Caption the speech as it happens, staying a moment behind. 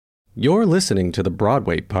You're listening to the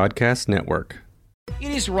Broadway Podcast Network.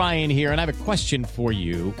 It is Ryan here, and I have a question for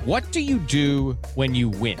you. What do you do when you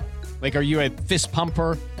win? Like, are you a fist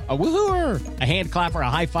pumper, a woohooer, a hand clapper, a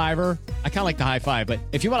high fiver? I kind of like the high five, but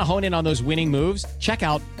if you want to hone in on those winning moves, check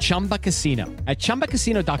out Chumba Casino. At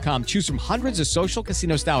ChumbaCasino.com, choose from hundreds of social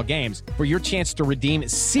casino-style games for your chance to redeem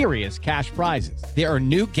serious cash prizes. There are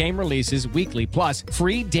new game releases weekly, plus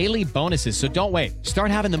free daily bonuses. So don't wait. Start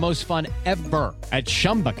having the most fun ever at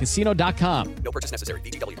ChumbaCasino.com. No purchase necessary.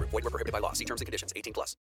 VGW Group. Void where prohibited by law. See terms and conditions.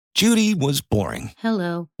 18+. Judy was boring.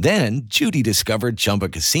 Hello. Then Judy discovered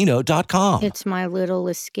ChumbaCasino.com. It's my little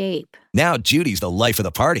escape. Now Judy's the life of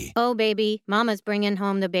the party. Oh, baby, mama's bringing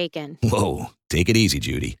home the bacon. Whoa, take it easy,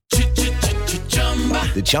 Judy.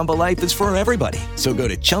 The Chumba life is for everybody. So go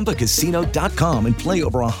to ChumbaCasino.com and play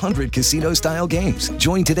over 100 casino-style games.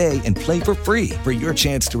 Join today and play for free for your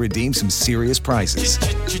chance to redeem some serious prizes.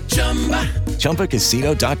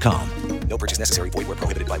 ChumbaCasino.com. No purchase necessary. Void where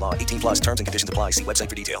prohibited by law. 18+. Terms and conditions apply. See website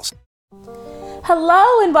for details.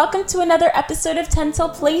 Hello and welcome to another episode of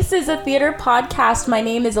Tentil Places, a theater podcast. My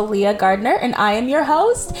name is Aaliyah Gardner and I am your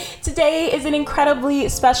host. Today is an incredibly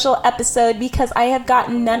special episode because I have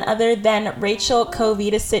gotten none other than Rachel Covey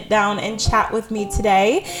to sit down and chat with me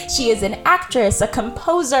today. She is an actress, a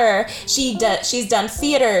composer. She's done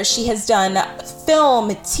theater. She has done film,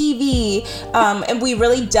 TV, and we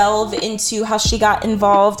really delve into how she got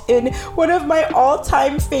involved in one of my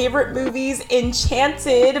all-time favorite movies,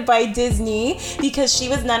 Enchanted by Disney, because she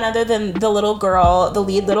was none other than the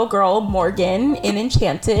lead little girl, Morgan, in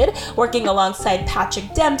Enchanted, working alongside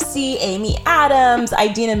Patrick Dempsey, Amy Adams,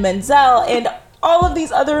 Idina Menzel, and all of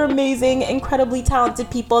these other amazing, incredibly talented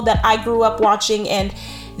people that I grew up watching, and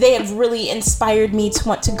they have really inspired me to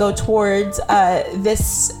want to go towards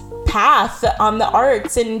this path on the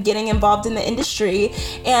arts and getting involved in the industry.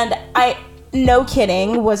 And I, no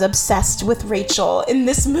kidding, was obsessed with Rachel in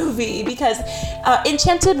this movie because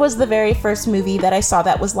Enchanted was the very first movie that I saw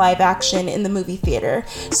that was live action in the movie theater.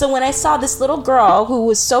 So when I saw this little girl who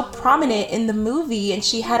was so prominent in the movie and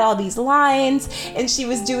she had all these lines and she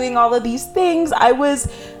was doing all of these things, I was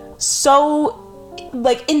so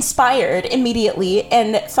inspired immediately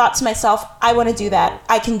and thought to myself, I want to do that.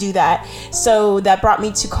 I can do that. So that brought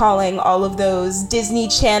me to calling all of those Disney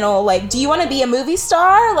Channel, do you want to be a movie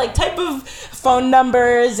star? Type of phone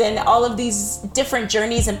numbers and all of these different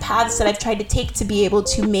journeys and paths that I've tried to take to be able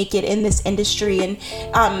to make it in this industry and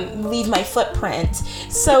leave my footprint.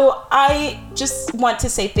 So I just want to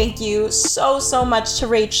say thank you so much to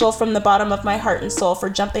Rachel from the bottom of my heart and soul for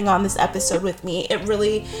jumping on this episode with me. It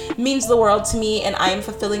really means the world to me, and I am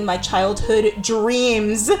fulfilling my childhood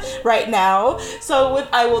dreams right now. So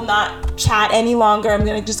I will not chat any longer. I'm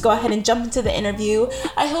going to just go ahead and jump into the interview.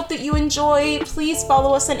 I hope that you enjoy. Please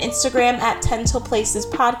follow us on Instagram at Tentil Places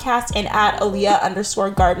Podcast and at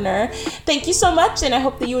Aaliyah_Gardner. Thank you so much, and I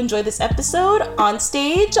hope that you enjoy this episode on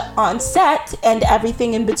stage, on set, and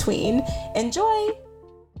everything in between. Enjoy!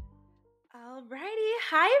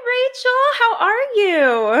 Hi, Rachel. How are you?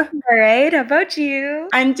 All right. How about you?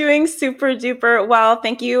 I'm doing super duper well.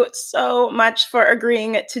 Thank you so much for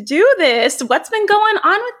agreeing to do this. What's been going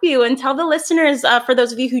on with you? And tell the listeners, for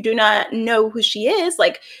those of you who do not know who she is,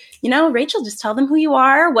 Rachel, just tell them who you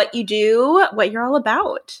are, what you do, what you're all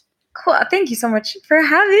about. Cool. Thank you so much for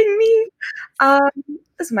having me.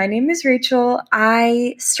 My name is Rachel.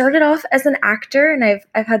 I started off as an actor, and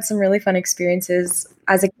I've had some really fun experiences.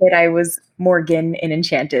 As a kid, I was Morgan in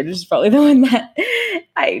Enchanted, which is probably the one that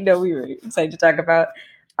I know we were excited to talk about.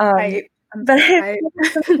 But I've had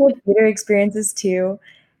some cool theater experiences too.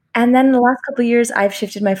 And then in the last couple of years, I've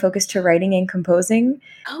shifted my focus to writing and composing.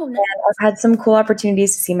 Oh, nice. And I've had some cool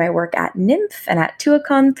opportunities to see my work at NYMF and at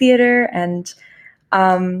Tuacahn Theater. And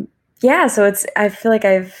so I feel like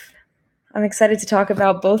I'm excited to talk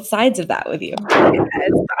about both sides of that with you.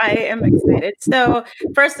 Yes, I am excited. So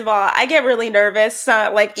first of all, I get really nervous,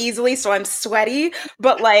 easily, so I'm sweaty,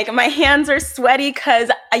 but my hands are sweaty because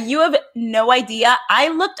you have no idea. I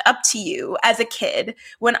looked up to you as a kid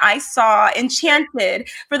when I saw Enchanted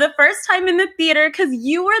for the first time in the theater because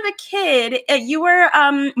you were the kid, you were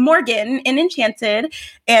Morgan in Enchanted.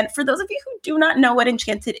 And for those of you who do not know what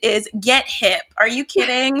Enchanted is, get hip. Are you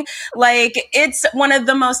kidding? It's one of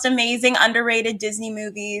the most amazing underrated Disney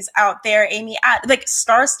movies out there.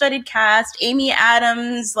 Star-studded cast, Amy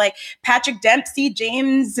Adams, Patrick Dempsey,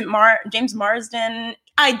 James Marsden,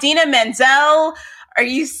 Idina Menzel. Are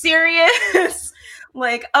you serious?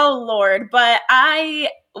 Oh Lord. But I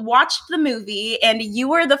watched the movie, and you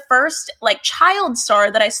were the first like child star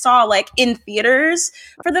that I saw like in theaters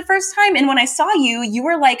for the first time. And when I saw you, you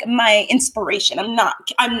were like my inspiration.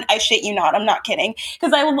 I shit you not. I'm not kidding.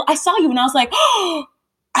 Because I saw you and I was like, oh,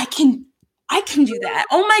 I can do that.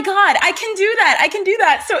 Oh my God, I can do that. I can do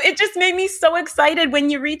that. So it just made me so excited when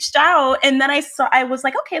you reached out. And then I was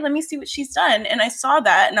like, okay, let me see what she's done. And I saw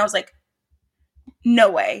that and I was like,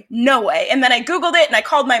 no way. And then I Googled it and I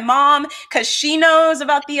called my mom because she knows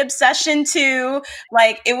about the obsession too.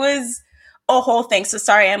 Like it was a whole thing. So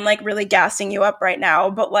sorry, I'm like really gassing you up right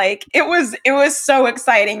now, but like it was so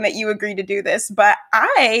exciting that you agreed to do this. But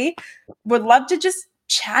I would love to just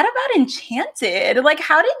chat about Enchanted. Like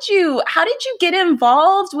how did you get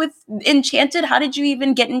involved with Enchanted? How did you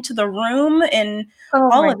even get into the room and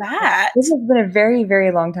all of that? This has been a very,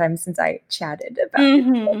 very long time since I chatted about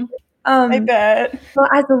it. I bet. Well,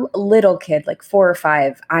 as a little kid, like 4 or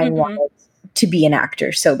 5, I wanted to be an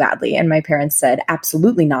actor so badly, and my parents said,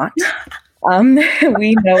 absolutely not.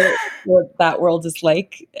 We know what that world is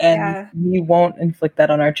like, and we won't inflict that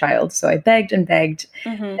on our child. So I begged and begged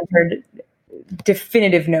and heard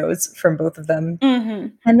definitive no's from both of them.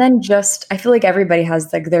 And then I feel like everybody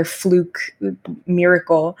has like their fluke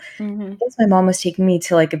miracle. I guess my mom was taking me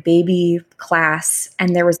to like a baby class,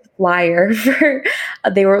 and there was a flyer for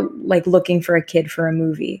they were like looking for a kid for a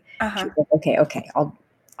movie. She was like, okay, I'll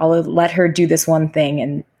let her do this one thing.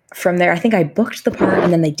 And from there, I think I booked the part,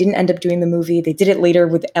 and then they didn't end up doing the movie. They did it later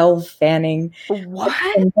with Elle Fanning.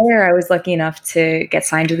 What? And there, I was lucky enough to get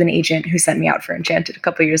signed with an agent who sent me out for Enchanted a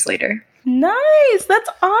couple years later. Nice. That's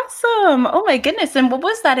awesome. Oh my goodness. And what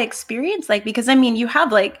was that experience like? Because I mean, you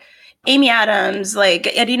have like Amy Adams, like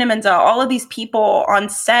Idina Menzel, all of these people on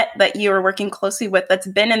set that you were working closely with that's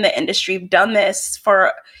been in the industry, done this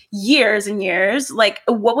for years and years. Like,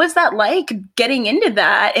 what was that like getting into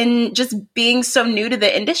that and just being so new to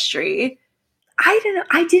the industry?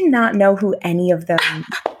 I did not know who any of them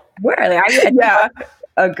were. Like,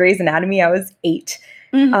 I Grey's Anatomy, I was 8.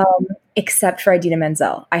 Except for Idina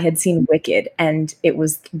Menzel. I had seen Wicked, and it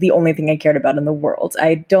was the only thing I cared about in the world.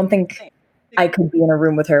 I don't think I could be in a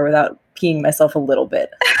room with her without peeing myself a little bit.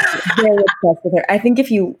 Very obsessed with her. I think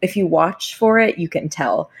if you watch for it, you can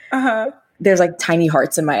tell. There's like tiny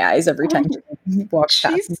hearts in my eyes every time she walks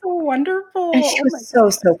past. She's so wonderful. And she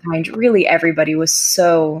was so kind. Really, everybody was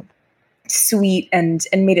so sweet and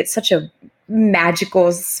made it such a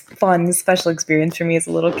magical, fun, special experience for me as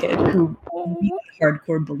a little kid who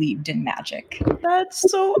hardcore believed in magic. That's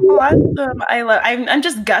so awesome. I'm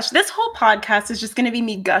just gushing. This whole podcast is just going to be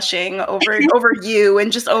me gushing over you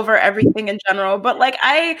and just over everything in general. But like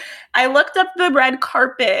I looked up the red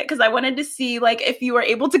carpet because I wanted to see like if you were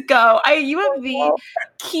able to go. You have the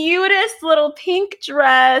cutest little pink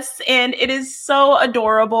dress, and it is so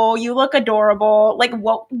adorable. You look adorable. Like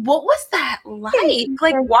what was that like?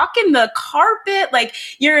 Like walking the carpet, like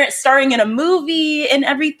you're starring in a movie and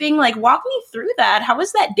everything. Like walk me through that. How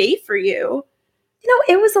was that day for you? You know,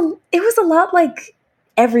 it was a lot like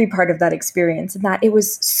every part of that experience, in that it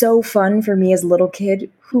was so fun for me as a little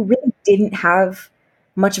kid who really didn't have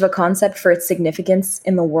much of a concept for its significance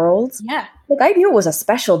in the world. Yeah. Like I knew it was a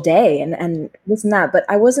special day and this and that, but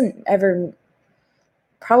I was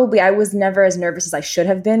never as nervous as I should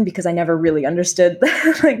have been because I never really understood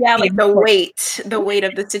the weight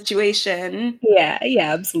of the situation. Yeah,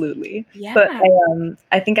 absolutely. Yeah. But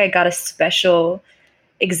I think I got a special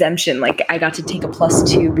exemption. Like I got to take a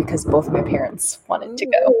 +2 because both of my parents wanted to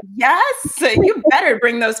go. Yes, you better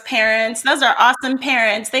bring those parents. Those are awesome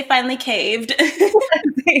parents. They finally caved.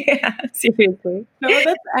 Yeah, seriously. No,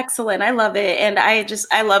 that's excellent. I love it. And I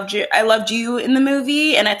loved you. I loved you in the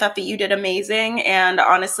movie, and I thought that you did amazing. And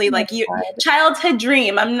honestly, like you, childhood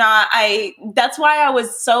dream. That's why I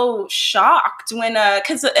was so shocked when,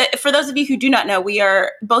 because for those of you who do not know, we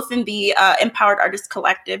are both in the Empowered Artists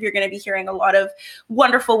Collective. You're going to be hearing a lot of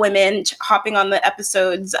wonderful women hopping on the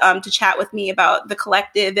episodes to chat with me about the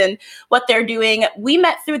collective and what they're doing. We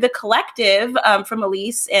met through the collective from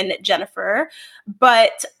Elise and Jennifer,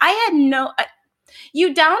 but I had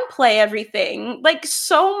you downplay everything like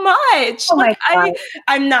so much. Oh like my God.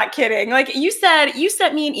 I'm not kidding. Like you sent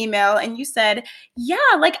me an email and you said, yeah,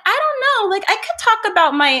 like, I don't know, like I could talk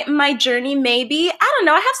about my journey. Maybe, I don't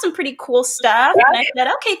know. I have some pretty cool stuff. And I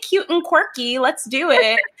said, okay, cute and quirky. Let's do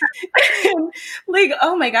it. And, like,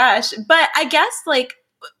 oh my gosh. But I guess like,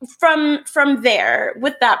 from there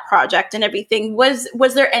with that project and everything, was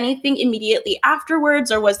there anything immediately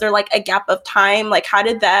afterwards, or was there like a gap of time? Like how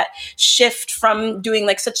did that shift from doing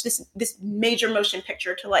like such this major motion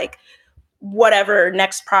picture to like whatever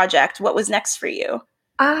next project? What was next for you?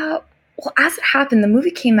 Well, as it happened, the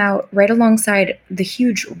movie came out right alongside the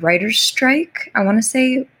huge writer's strike. I want to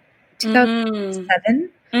say 2007.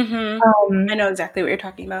 I know exactly what you're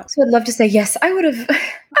talking about. So I'd love to say yes. I would have.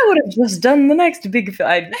 I would have just done the next big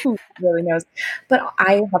film. Who really knows? But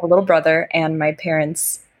I have a little brother, and my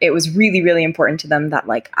parents. It was really, really important to them that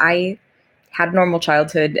like I had a normal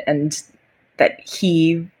childhood and that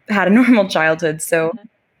he had a normal childhood. So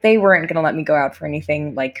they weren't going to let me go out for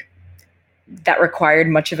anything like that required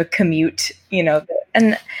much of a commute.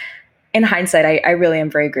 And in hindsight, I really am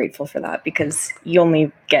very grateful for that because you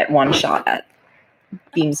only get one shot at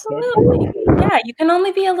being Absolutely. Yeah, you can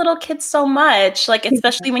only be a little kid so much, like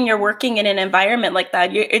especially when you're working in an environment like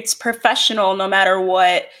that. It's professional no matter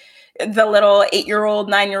what the little 8-year-old,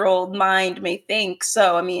 9-year-old mind may think.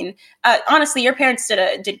 So, I mean, honestly, your parents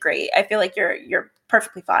did great. I feel like you're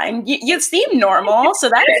perfectly fine. You seem normal, so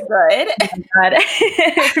that's good. Oh my God.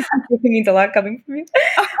 It means a lot coming from you.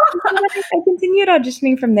 I continued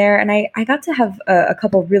auditioning from there, and I got to have a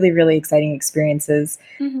couple really, really exciting experiences,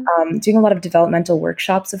 doing a lot of developmental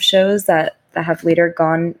workshops of shows that have later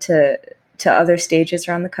gone to other stages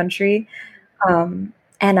around the country.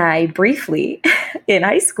 And I briefly, in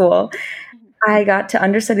high school, I got to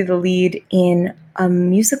understudy the lead in a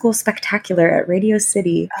musical spectacular at Radio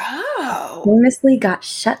City. Oh. Famously got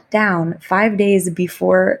shut down 5 days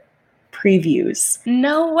before previews.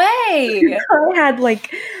 No way. I had I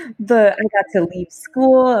got to leave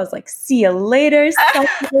school. I was like, see you later.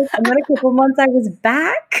 And then a couple months I was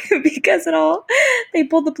back because they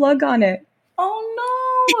pulled the plug on it.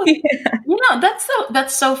 Oh no. Yeah.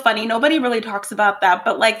 That's so funny. Nobody really talks about that,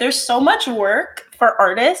 but like there's so much work for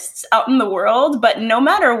artists out in the world, but no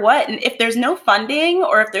matter what, and if there's no funding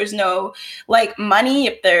or if there's no like money,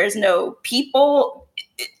 if there's no people,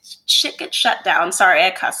 shit gets shut down. Sorry,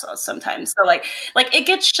 I cuss sometimes. So like it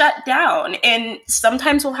gets shut down, and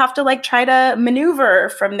sometimes we'll have to like try to maneuver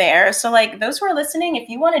from there. So like those who are listening, if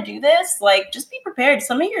you want to do this, like just be prepared.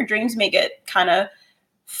 Some of your dreams may get kind of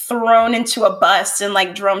thrown into a bus and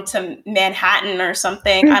like drove to Manhattan or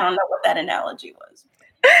something. I don't know what that analogy was.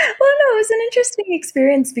 Well, no, it was an interesting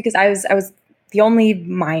experience because I was the only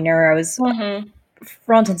minor. I was,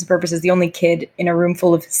 for all intents and purposes, the only kid in a room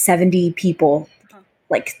full of 70 people,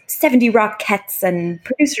 like 70 Rockettes and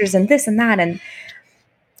producers and this and that. And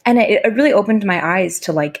it really opened my eyes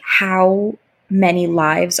to like how many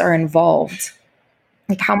lives are involved,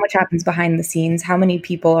 like how much happens behind the scenes, how many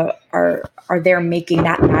people are there making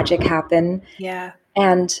that magic happen. Yeah.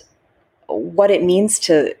 And what it means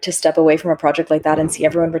to step away from a project like that and see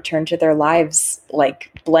everyone return to their lives, like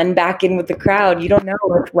blend back in with the crowd. You don't know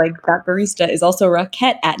if like that barista is also a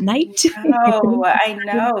Rockette at night. Oh, I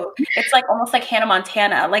know. It's like almost like Hannah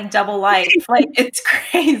Montana, like double life. Like it's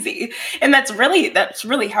crazy. And that's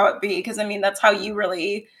really how it be. Because I mean, that's how you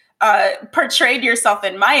really portrayed yourself,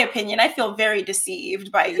 in my opinion. I feel very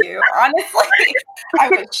deceived by you. Honestly, I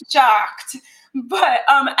was shocked. But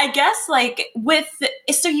I guess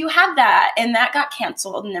so you had that and that got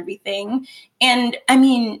canceled and everything. And I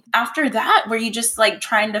mean, after that, were you just like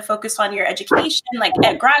trying to focus on your education, like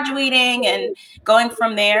at graduating and going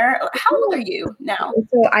from there? How old are you now?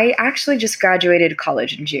 So I actually just graduated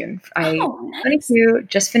college in June. Nice. 22,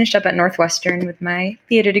 just finished up at Northwestern with my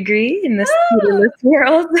theater degree in this theater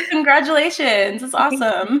world. Congratulations. That's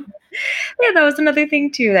awesome. Yeah, that was another thing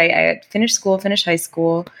too. I had finished high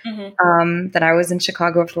school. Then I was in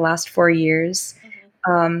Chicago for the last 4 years.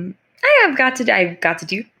 I got to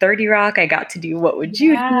do 30 Rock. I got to do What Would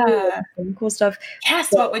You Do? Some cool stuff.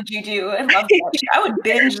 Yes, What Would You Do? I love that. I would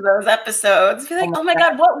binge those episodes. Be like, oh my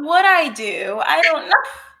God, what would I do? I don't know.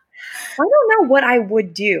 I don't know what I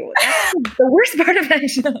would do. That's the worst part of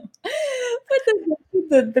it.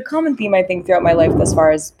 But the common theme I think throughout my life thus far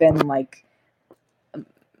has been like,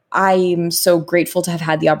 I'm so grateful to have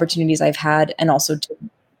had the opportunities I've had, and also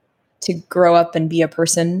to grow up and be a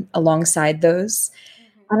person alongside those.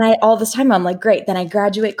 And all this time I'm like, great, then I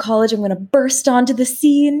graduate college, I'm going to burst onto the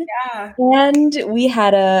scene. Yeah. And we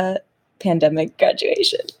had a pandemic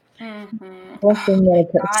graduation. Oh my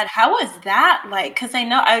God, how was that like? Because I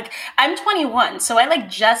know I'm 21, so I like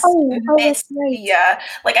just missed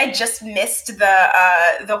I just missed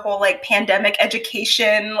the whole like pandemic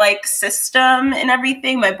education like system and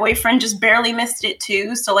everything. My boyfriend just barely missed it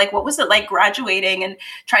too. So like, what was it like graduating and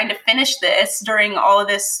trying to finish this during all of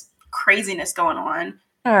this craziness going on?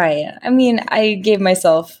 All right. I mean, I gave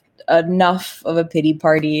myself enough of a pity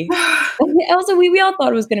party. Also, we all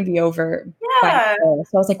thought it was going to be over. Yeah. So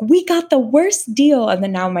I was like, we got the worst deal. And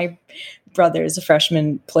then now my brother is a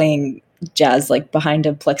freshman playing jazz like behind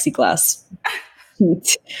a plexiglass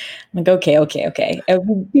sheet. I'm like, okay.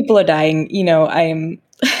 People are dying. You know, I'm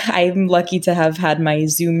I'm lucky to have had my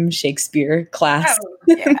Zoom Shakespeare class. Oh,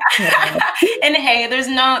 yeah. And hey, there's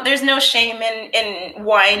no shame in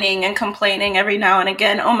whining and complaining every now and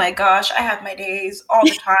again. Oh my gosh, I have my days all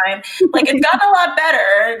the time. Like, it's gotten a lot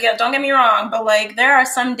better. Yeah, don't get me wrong, but like there are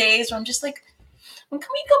some days where I'm just like, when can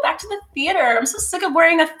we go back to the theater? I'm so sick of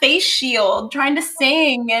wearing a face shield, trying to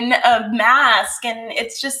sing in a mask, and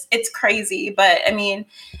it's crazy. But I mean,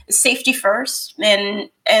 safety first, and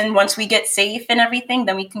once we get safe and everything,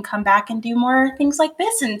 then we can come back and do more things like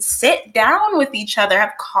this and sit down with each other,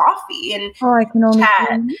 have coffee, and I can only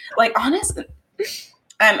chat. Like, honestly,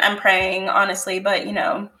 I'm praying honestly, but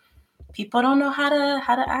people don't know how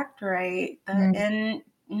to act right, and.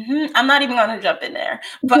 I'm not even going to jump in there,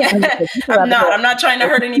 but yeah, I'm not trying to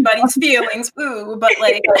hurt anybody's feelings. Ooh, but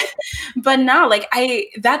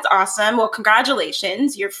that's awesome. Well,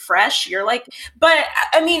 congratulations. You're fresh. You're like, but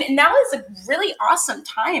I mean, now is a really awesome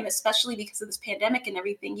time, especially because of this pandemic and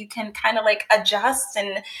everything. You can kind of like adjust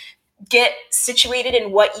and get situated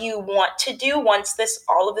in what you want to do once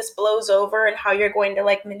all of this blows over, and how you're going to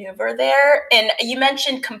like maneuver there. And you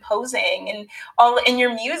mentioned composing and all in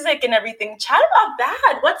your music and everything. Chat about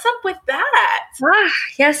that. What's up with that?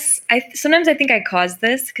 Yes. Sometimes I think I caused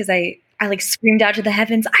this because I like screamed out to the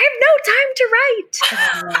heavens, I have no time to write.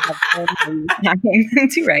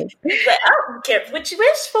 But I don't care what you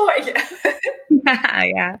wish for.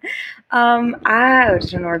 Yeah. I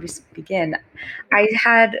don't know where to begin. I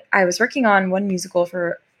was working on one musical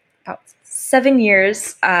for about 7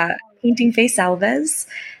 years, painting Faye Salvez.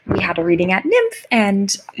 We had a reading at NYMF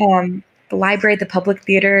and the library at the Public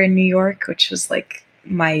Theater in New York, which was like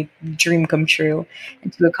my dream come true,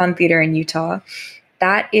 and Tuacahn Theater in Utah.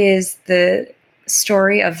 That is the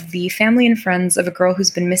story of the family and friends of a girl who's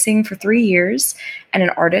been missing for 3 years, and an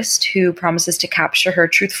artist who promises to capture her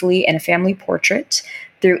truthfully in a family portrait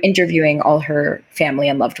through interviewing all her family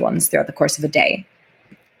and loved ones throughout the course of a day.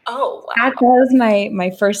 Oh, wow. That was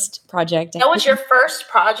my first project. That was your first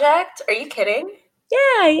project? Are you kidding?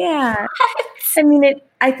 Yeah. I mean,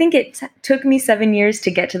 I think it took me 7 years to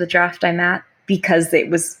get to the draft I'm at, because it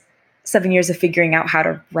was 7 years of figuring out how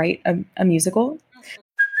to write a musical.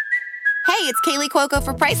 Hey, it's Kaylee Cuoco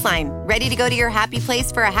for Priceline. Ready to go to your happy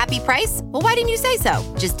place for a happy price? Well, why didn't you say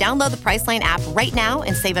so? Just download the Priceline app right now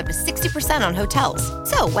and save up to 60% on hotels.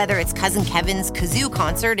 So whether it's Cousin Kevin's Kazoo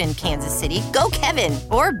Concert in Kansas City, go Kevin,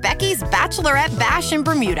 or Becky's Bachelorette Bash in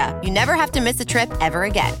Bermuda, you never have to miss a trip ever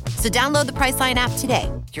again. So download the Priceline app today.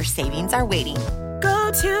 Your savings are waiting.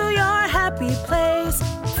 Go to your happy place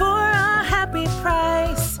for a happy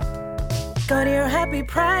price. Go to your happy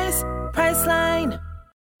price, Priceline.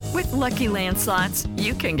 With Lucky Land Slots,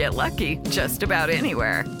 you can get lucky just about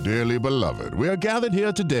anywhere. Dearly beloved, we are gathered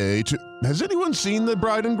here today to... Has anyone seen the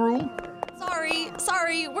bride and groom?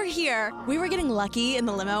 Sorry, we're here. We were getting lucky in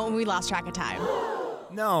the limo and we lost track of time.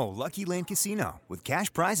 No, Lucky Land Casino, with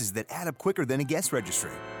cash prizes that add up quicker than a guest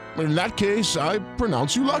registry. In that case, I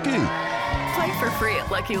pronounce you lucky. Play for free at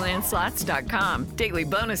LuckyLandSlots.com. Daily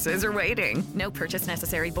bonuses are waiting. No purchase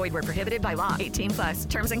necessary. Void where prohibited by law. 18+.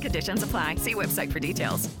 Terms and conditions apply. See website for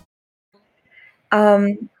details.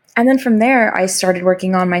 And then from there, I started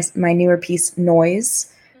working on my newer piece,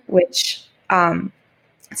 Noise, which, let's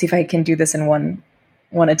see if I can do this in one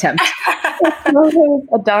attempt.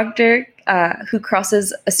 A doctor who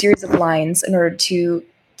crosses a series of lines in order to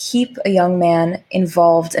keep a young man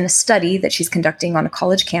involved in a study that she's conducting on a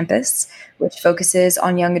college campus, which focuses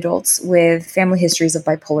on young adults with family histories of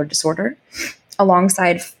bipolar disorder,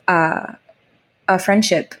 alongside a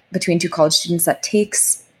friendship between two college students that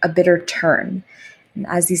takes a bitter turn. And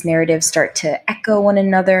as these narratives start to echo one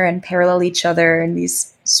another and parallel each other in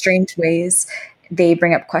these strange ways, they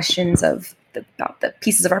bring up questions about the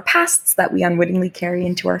pieces of our pasts that we unwittingly carry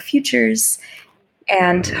into our futures.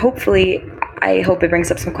 And hopefully, I hope it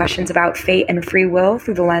brings up some questions about fate and free will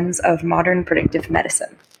through the lens of modern predictive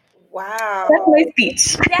medicine. Wow. That's my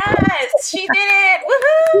speech. Yes, she did it.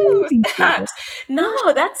 Woohoo!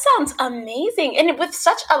 No, that sounds amazing. And with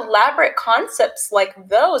such elaborate concepts like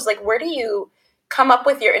those, like where do you come up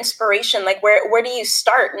with your inspiration? Like where do you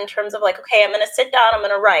start in terms of like, okay, I'm going to sit down, I'm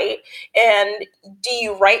going to write. And do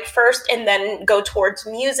you write first and then go towards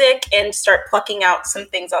music and start plucking out some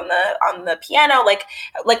things on the piano? Like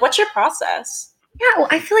what's your process? Yeah, well,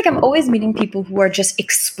 I feel like I'm always meeting people who are just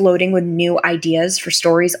exploding with new ideas for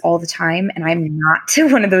stories all the time. And I'm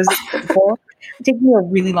not one of those people. It takes me a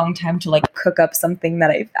really long time to like cook up something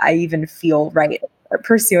that I even feel right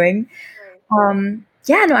pursuing. I'm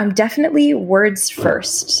definitely words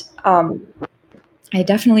first. I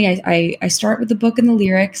start with the book and the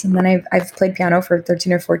lyrics, and then I've played piano for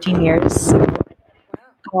 13 or 14 years.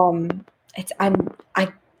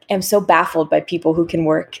 I am so baffled by people who can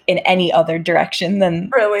work in any other direction than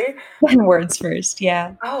Really? than words first.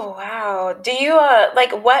 Yeah. Oh wow. Do you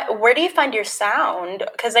where do you find your sound?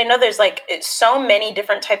 Because I know there's like so many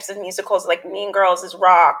different types of musicals. Like Mean Girls is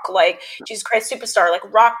rock, like Jesus Christ Superstar, like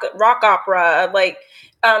rock opera, like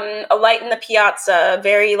A Light in the Piazza,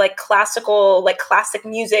 very like classical, like classic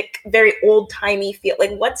music, very old timey feel.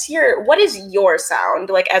 Like what is your sound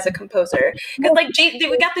like as a composer? Because like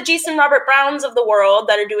we got the Jason Robert Browns of the world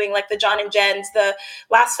that are doing like the John and Jens, the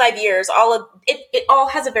last 5 years, all of it all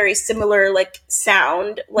has a very similar like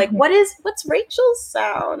sound. Like what's Rachel's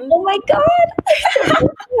sound? Oh my God.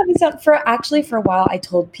 For a while I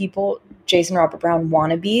told people Jason Robert Brown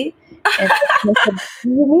wannabe. And I said,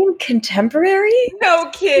 you mean contemporary? No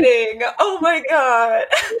kidding. Oh my God.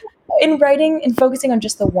 In writing and focusing on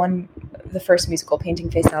just the first musical, Painting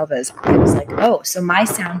Face Alvas, I was like, oh, so my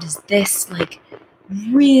sound is this like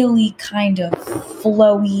really kind of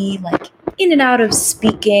flowy, like in and out of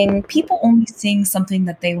speaking. People only sing something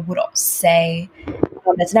that they would say.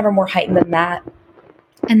 It's never more heightened than that.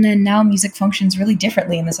 And then now music functions really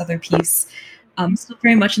differently in this other piece. Still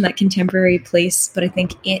very much in that contemporary place, but I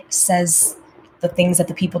think it says the things that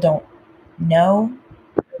the people don't know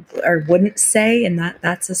or wouldn't say, and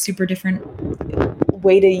that's a super different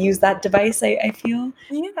way to use that device, I feel.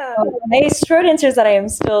 Yeah. Short answers that I am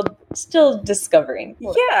still discovering.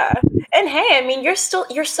 Yeah. And hey, I mean, you're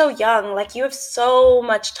so young. Like you have so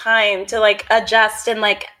much time to like adjust and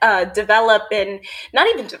like develop, and not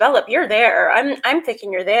even develop. You're there. I'm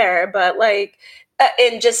thinking you're there, but like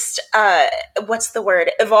and just what's the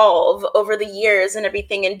word, evolve over the years and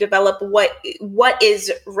everything, and develop what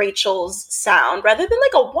is Rachel's sound rather than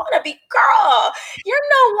like a wannabe girl. You're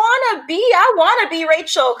no wannabe. I want to be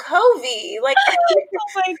Rachel Covey. Like oh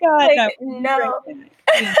my God, like, no.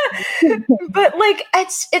 But like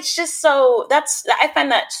it's just so I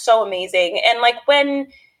find that so amazing. And like when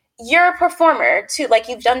you're a performer too, like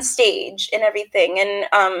you've done stage and everything, and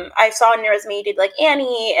I saw in your resume you did like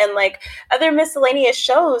Annie and like other miscellaneous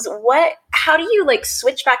shows. How do you like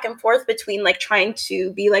switch back and forth between like trying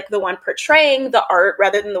to be like the one portraying the art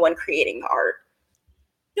rather than the one creating the art?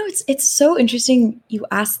 No, it's so interesting you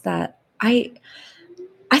asked that.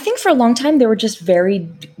 I think for a long time there were just very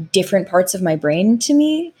different parts of my brain to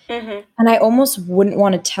me. Mm-hmm. And I almost wouldn't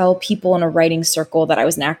want to tell people in a writing circle that I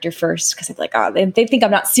was an actor first, because I'd be like, oh, they think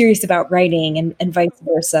I'm not serious about writing, and vice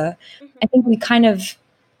versa. Mm-hmm. I think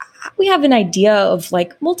we have an idea of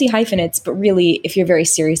like multi-hyphenates, but really if you're very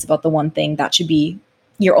serious about the one thing, that should be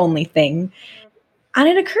your only thing. Mm-hmm. And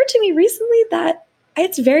it occurred to me recently that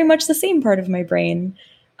it's very much the same part of my brain.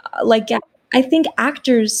 I think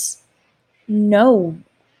actors know,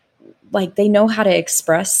 like they know how to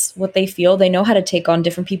express what they feel. They know how to take on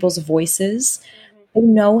different people's voices. They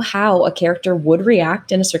know how a character would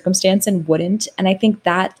react in a circumstance and wouldn't. And I think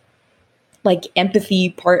that like empathy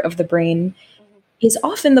part of the brain is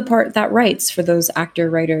often the part that writes for those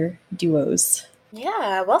actor-writer duos.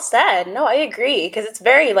 Yeah, well said. No, I agree, because it's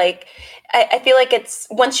very like I feel like it's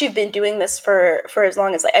once you've been doing this for as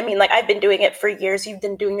long as I mean, like I've been doing it for years. You've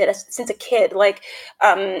been doing it since a kid, like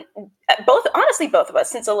both of us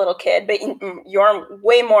since a little kid. But you're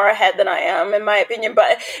way more ahead than I am, in my opinion.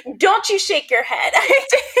 But don't you shake your head?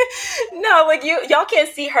 No, like y'all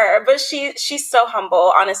can't see her, but she's so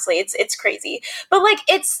humble. Honestly, it's crazy. But like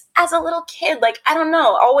it's as a little kid, like I don't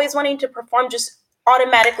know, always wanting to perform, just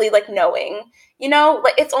automatically like knowing. You know,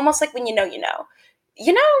 like it's almost like when you know.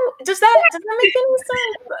 Does that make any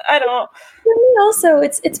sense? I don't. For me also,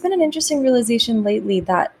 it's been an interesting realization lately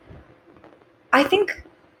that I think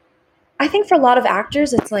for a lot of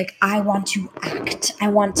actors, it's like, I want to act. I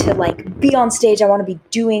want to like be on stage. I want to be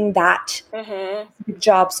doing that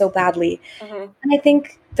job so badly. Mm-hmm. And I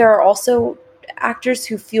think there are also actors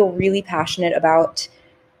who feel really passionate about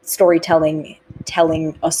storytelling,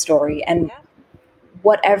 telling a story, and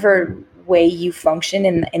whatever way you function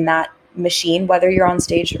in that machine, whether you're on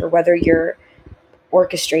stage or whether you're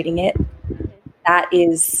orchestrating it, that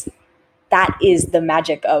is the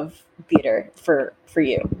magic of theater for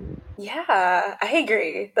you. Yeah, I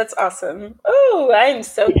agree. That's awesome. Oh, I'm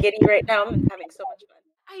so giddy right now. I'm having so much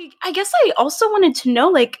fun. I guess I also wanted to know,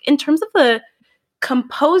 like, in terms of the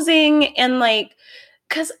composing and like,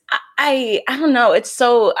 because I don't know, it's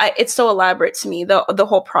so elaborate to me, the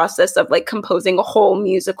whole process of like composing a whole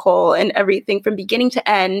musical and everything from beginning to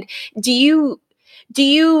end. Do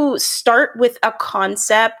you start with a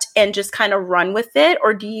concept and just kind of run with it,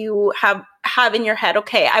 or do you have in your head,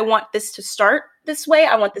 okay, I want this to start this way,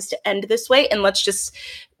 I want this to end this way, and let's just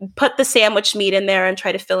put the sandwich meat in there and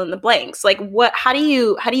try to fill in the blanks? Like how do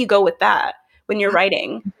you go with that when you're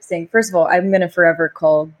writing? Interesting. First of all, I'm going to forever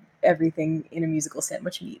call everything in a musical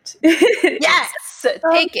sandwich meat. Yes,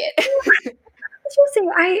 take it. Interesting.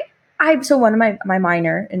 So one of my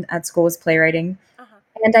minor at school was playwriting,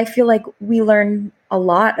 and I feel like we learn a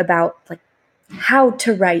lot about like how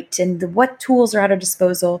to write and what tools are at our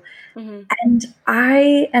disposal. And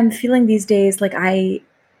I am feeling these days like I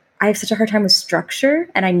have such a hard time with structure,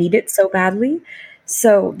 and I need it so badly.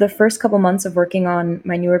 So the first couple months of working on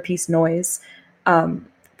my newer piece, Noise,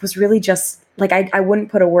 was really just like I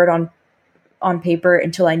wouldn't put a word on paper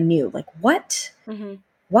until I knew like what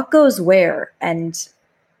goes where. And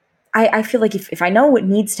I feel like if I know what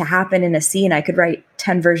needs to happen in a scene, I could write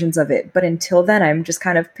 10 versions of it. But until then, I'm just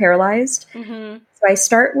kind of paralyzed. So I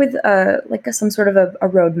start with some sort of a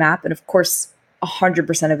roadmap. And of course,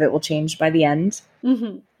 100% of it will change by the end.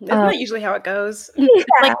 Isn't that usually how it goes?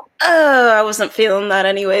 Like, oh, I wasn't feeling that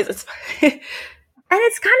anyways. It's and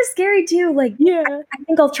it's kind of scary too. Like, I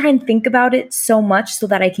think I'll try and think about it so much so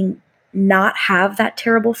that I can not have that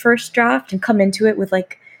terrible first draft and come into it with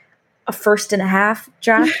like a 1.5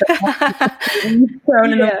 draft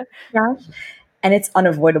thrown in the trash. And it's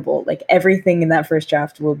unavoidable. Like everything in that first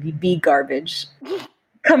draft will be garbage.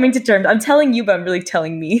 Coming to terms. I'm telling you, but I'm really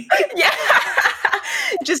telling me.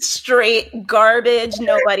 Just straight garbage.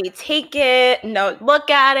 Nobody take it. No, look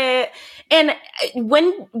at it. And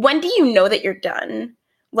when do you know that you're done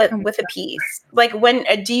with a piece? Like when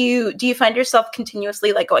do you find yourself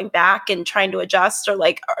continuously like going back and trying to adjust, or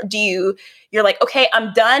like you're like, okay,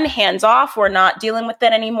 I'm done, hands off, we're not dealing with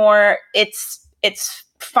it anymore. It's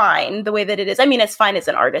fine the way that it is. I mean, it's fine as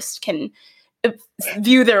an artist can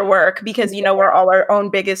view their work because we're all our own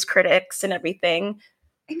biggest critics and everything.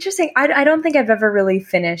 Interesting. I don't think I've ever really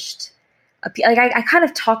finished a piece. Like I kind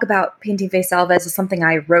of talk about Painting Face Alves as something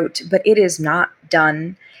I wrote, but it is not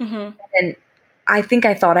done. And I think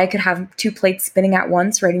I thought I could have 2 plates spinning at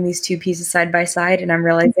once, writing these 2 pieces side by side, and I'm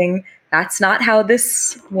realizing that's not how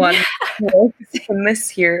this one works in this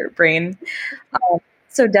here brain.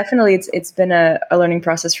 So definitely it's been a learning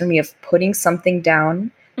process for me of putting something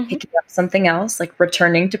down, picking up something else, like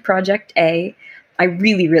returning to project A. I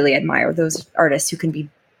really, really admire those artists who can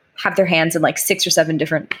have their hands in like 6 or 7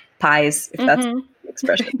 different pies, if that's the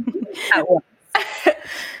expression, at once.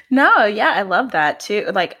 No, yeah, I love that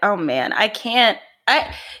too. Like, oh man,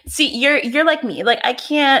 you're like me. Like I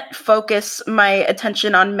can't focus my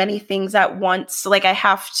attention on many things at once. Like I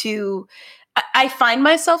find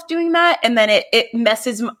myself doing that, and then it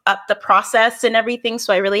messes up the process and everything.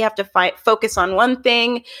 So I really have to focus on one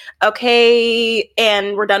thing. Okay,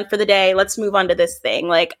 and we're done for the day. Let's move on to this thing.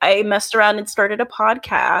 Like I messed around and started a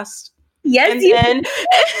podcast. Yes, and then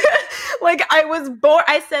like I was bored.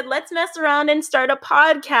 I said, let's mess around and start a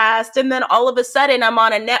podcast. And then all of a sudden I'm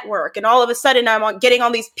on a network, and all of a sudden I'm getting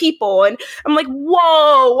all these people, and I'm like,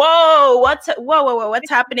 whoa, what's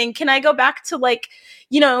happening? Can I go back to like,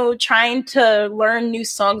 trying to learn new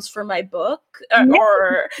songs for my book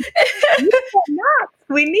or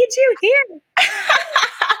we need you here.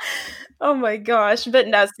 Oh my gosh. But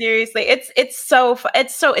no, seriously, it's so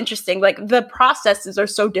interesting. Like the processes are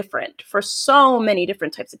so different for so many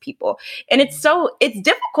different types of people. And it's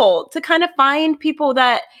difficult to kind of find people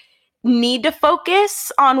that need to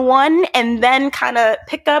focus on one and then kind of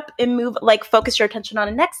pick up and move, like focus your attention on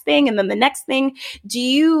the next thing and then the next thing. Do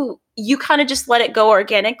you kind of just let it go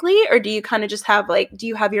organically, or do you kind of just have do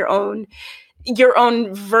you have your own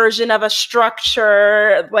version of a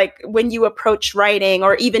structure, like when you approach writing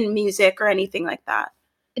or even music or anything like that?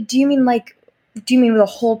 Do you mean with a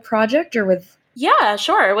whole project or with? Yeah,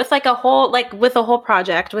 sure. With with a whole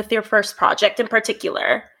project, with your first project in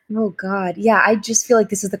particular. Oh God. Yeah. I just feel like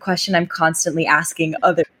this is the question I'm constantly asking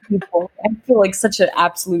other people. I feel like such an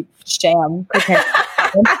absolute sham.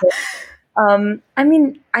 I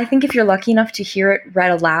mean, I think if you're lucky enough to hear it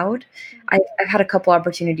read aloud, I've had a couple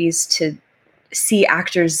opportunities to see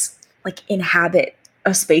actors like inhabit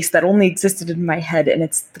a space that only existed in my head, and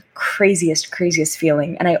it's the craziest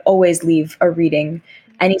feeling. And I always leave a reading,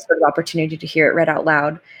 any sort of opportunity to hear it read out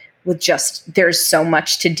loud, with just there's so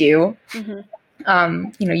much to do.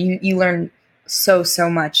 You learn so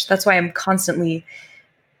much. That's why I'm constantly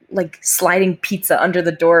like sliding pizza under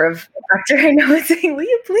the door of an actor I know and saying, will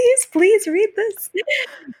you please read this?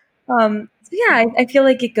 I feel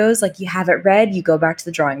like it goes like you have it read, you go back to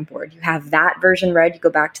the drawing board. You have that version read, you go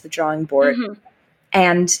back to the drawing board.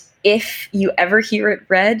 And if you ever hear it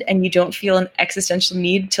read and you don't feel an existential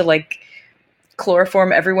need to like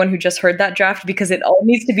chloroform everyone who just heard that draft because it all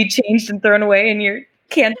needs to be changed and thrown away and you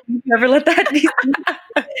can't never let that be,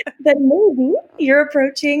 then maybe you're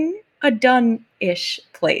approaching a done-ish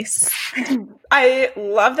place. I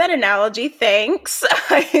love that analogy. Thanks.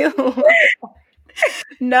 I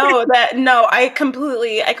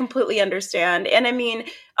completely understand. And I mean,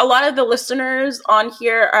 a lot of the listeners on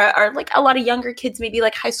here are like a lot of younger kids, maybe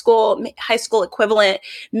like high school equivalent,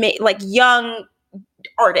 like young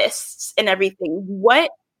artists and everything. What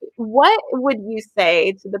would you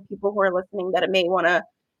say to the people who are listening that may want to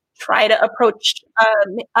try to approach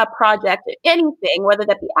a project, anything, whether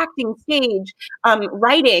that be acting, stage,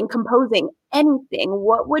 writing, composing, anything?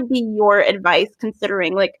 What would be your advice,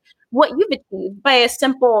 considering like what you've achieved by as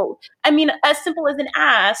simple as an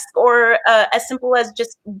ask, or as simple as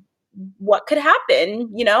just what could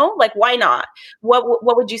happen, like why not?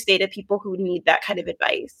 What would you say to people who need that kind of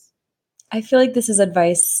advice? I feel like this is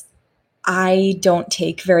advice I don't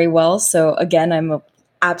take very well. So again, I'm an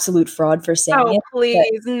absolute fraud for saying it. Oh,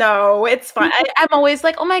 please. No, it's fine. I'm always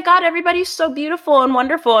like, oh my God, everybody's so beautiful and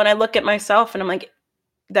wonderful. And I look at myself and I'm like,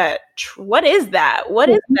 what is that? What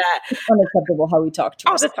is that? It's unacceptable how we talk to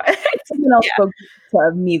ourselves. All the time. Someone else spoke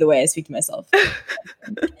to me the way I speak to myself.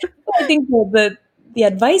 I think the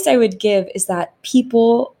advice I would give is that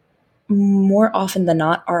people more often than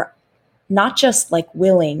not are not just like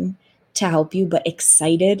willing to help you, but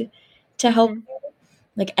excited to help you.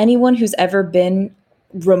 Like anyone who's ever been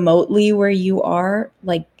remotely where you are,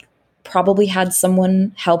 like probably had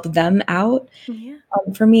someone help them out. Yeah.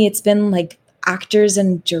 For me, it's been like actors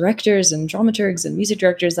and directors and dramaturgs and music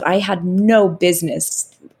directors that I had no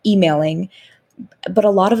business emailing, but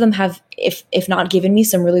a lot of them have, if not given me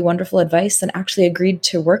some really wonderful advice, and actually agreed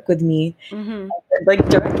to work with me, like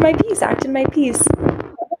direct my piece, act in my piece.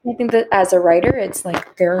 I think that as a writer, it's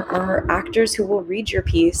like there are actors who will read your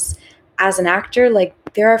piece. As an actor, like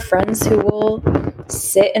there are friends who will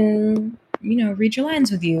sit and, read your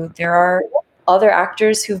lines with you. There are other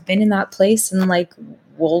actors who've been in that place and like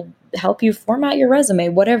will help you format your resume,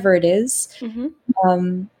 whatever it is.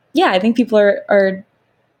 I think people are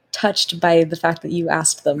touched by the fact that you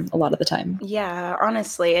asked them a lot of the time. Yeah,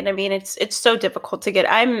 honestly. And I mean, it's so difficult to get.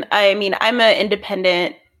 I'm an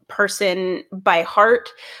independent person by heart,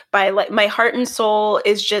 by like my heart and soul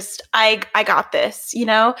is just, I got this,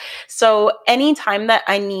 So anytime that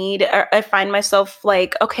I find myself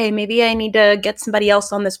like, okay, maybe I need to get somebody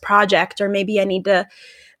else on this project, or maybe I need to,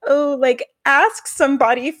 ask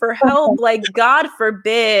somebody for help, like God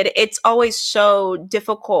forbid, it's always so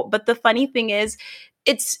difficult. But the funny thing is,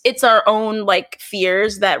 it's our own like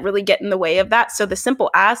fears that really get in the way of that. So the simple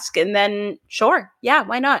ask, and then sure, yeah,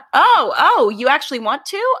 why not? Oh, you actually want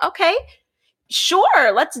to? Okay,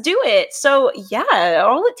 sure, let's do it. So yeah,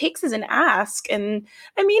 all it takes is an ask. And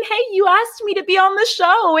I mean, hey, you asked me to be on the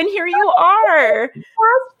show, and here you are. Ask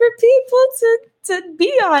for people to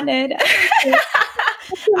be on it.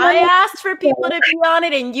 I asked for people to be on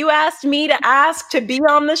it, and you asked me to ask to be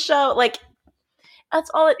on the show. Like, that's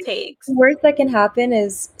all it takes. The worst that can happen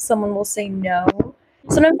is someone will say no.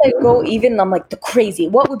 Sometimes I go even, I'm like,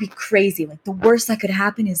 what would be crazy? Like the worst that could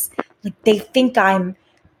happen is like they think I'm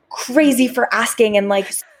crazy for asking and like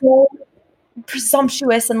so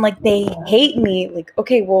presumptuous and like they hate me. Like,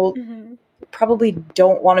 okay, well, you probably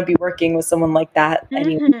don't want to be working with someone like that.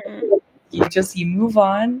 Anyway, you move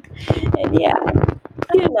on. And yeah.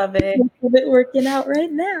 I love it. It's working out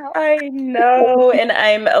right now. I know, and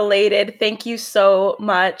I'm elated. Thank you so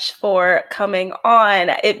much for coming on.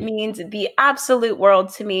 It means the absolute world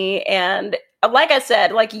to me. And like I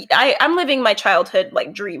said, like I'm living my childhood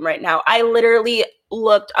like dream right now. I literally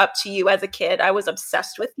looked up to you as a kid. I was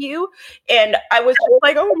obsessed with you, and I was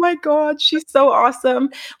like, oh my God, she's so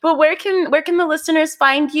awesome. But where can the listeners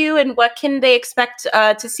find you, and what can they expect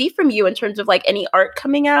to see from you in terms of like any art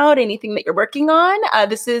coming out, anything that you're working on?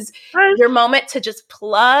 This is your moment to just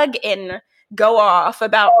plug and go off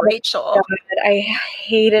about Rachel. God, I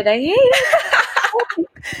hate it. I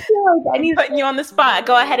need putting you on the spot.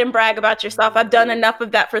 Go ahead and brag about yourself. I've done enough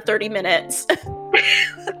of that for 30 minutes.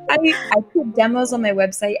 I put demos on my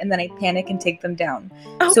website and then I panic and take them down.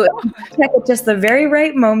 So if you check at just the very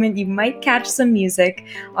right moment, you might catch some music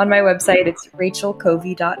on my website. It's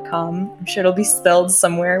rachelcovey.com. I'm sure it'll be spelled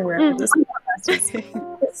somewhere wherever this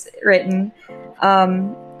podcast is written.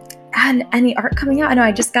 And any art coming out? I know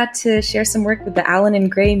I just got to share some work with the Alan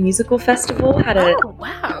and Gray Musical Festival. Had a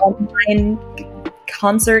online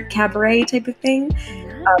concert cabaret type of thing.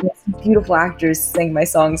 Some beautiful actors sing my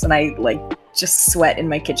songs, and I like just sweat in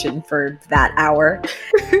my kitchen for that hour.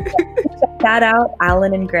 Check that out,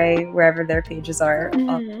 Alan and Gray, wherever their pages are.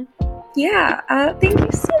 Yeah, thank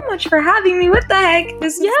you so much for having me. What the heck?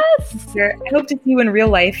 This is I hope to see you in real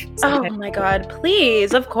life sometime. Oh my God,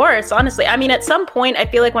 please, of course, honestly. I mean, at some point, I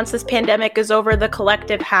feel like once this pandemic is over, the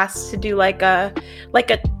collective has to do like a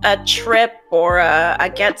trip or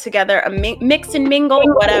a get together, a mix and mingle,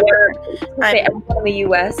 whatever. Everyone in the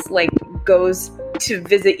US goes to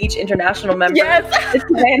visit each international member in a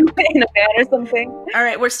van or something. All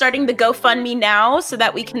right, we're starting the GoFundMe now so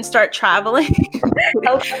that we can start traveling.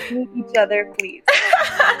 Help us meet each other, please.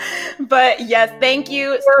 But yes, thank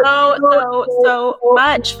you so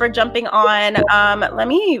much for jumping on. Let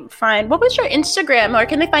me find, what was your Instagram, or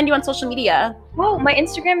can they find you on social media? Well, my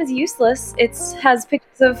Instagram is useless. It has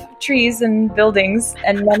pictures of trees and buildings,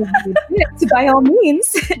 and none of you do it, so by all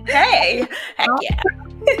means. Hey, heck yeah.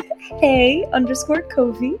 Hey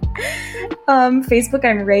 _Covey. Facebook,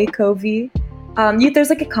 I'm Ray Covey.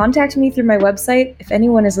 There's a contact me through my website. If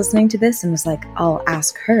anyone is listening to this and was like, I'll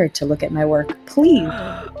ask her to look at my work, please.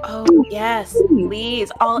 Oh yes, please.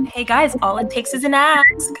 Hey guys, all it takes is an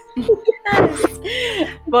ask.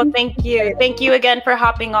 Well, thank you again for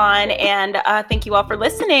hopping on, and thank you all for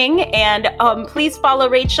listening. And please follow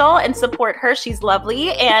Rachel and support her. She's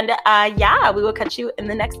lovely. And we will catch you in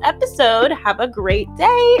the next episode. Have a great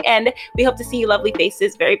day, and we hope to see you lovely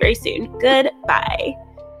faces very, very soon. Goodbye.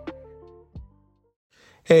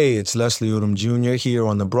 Hey, it's Leslie Odom Jr. here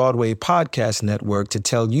on the Broadway Podcast Network to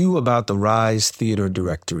tell you about the Rise Theater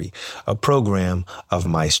Directory, a program of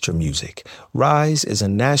Maestro Music. Rise is a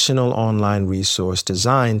national online resource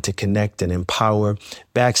designed to connect and empower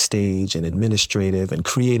backstage and administrative and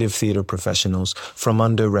creative theater professionals from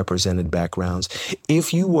underrepresented backgrounds.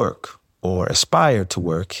 If you work or aspire to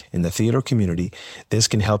work in the theater community, this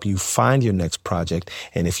can help you find your next project.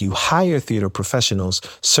 And if you hire theater professionals,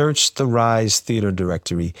 search the Rise Theater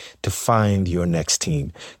Directory to find your next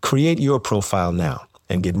team. Create your profile now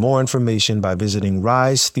and get more information by visiting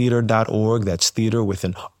risetheater.org. That's theater with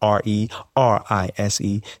an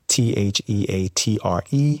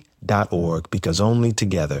RERISETHEATRE.org, because only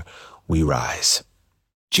together we rise.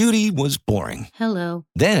 Judy was boring. Hello.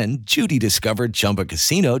 Then Judy discovered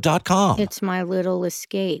ChumbaCasino.com. It's my little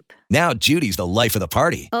escape. Now Judy's the life of the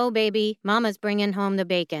party. Oh, baby, mama's bringing home the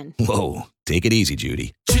bacon. Whoa, take it easy,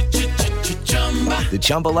 Judy. The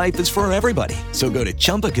Chumba life is for everybody. So go to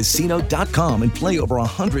ChumbaCasino.com and play over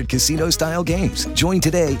 100 casino-style games. Join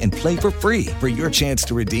today and play for free for your chance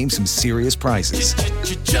to redeem some serious prizes.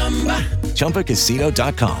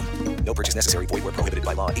 ChumbaCasino.com. No purchase necessary. Void where prohibited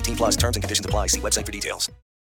by law. 18+ terms and conditions apply. See website for details.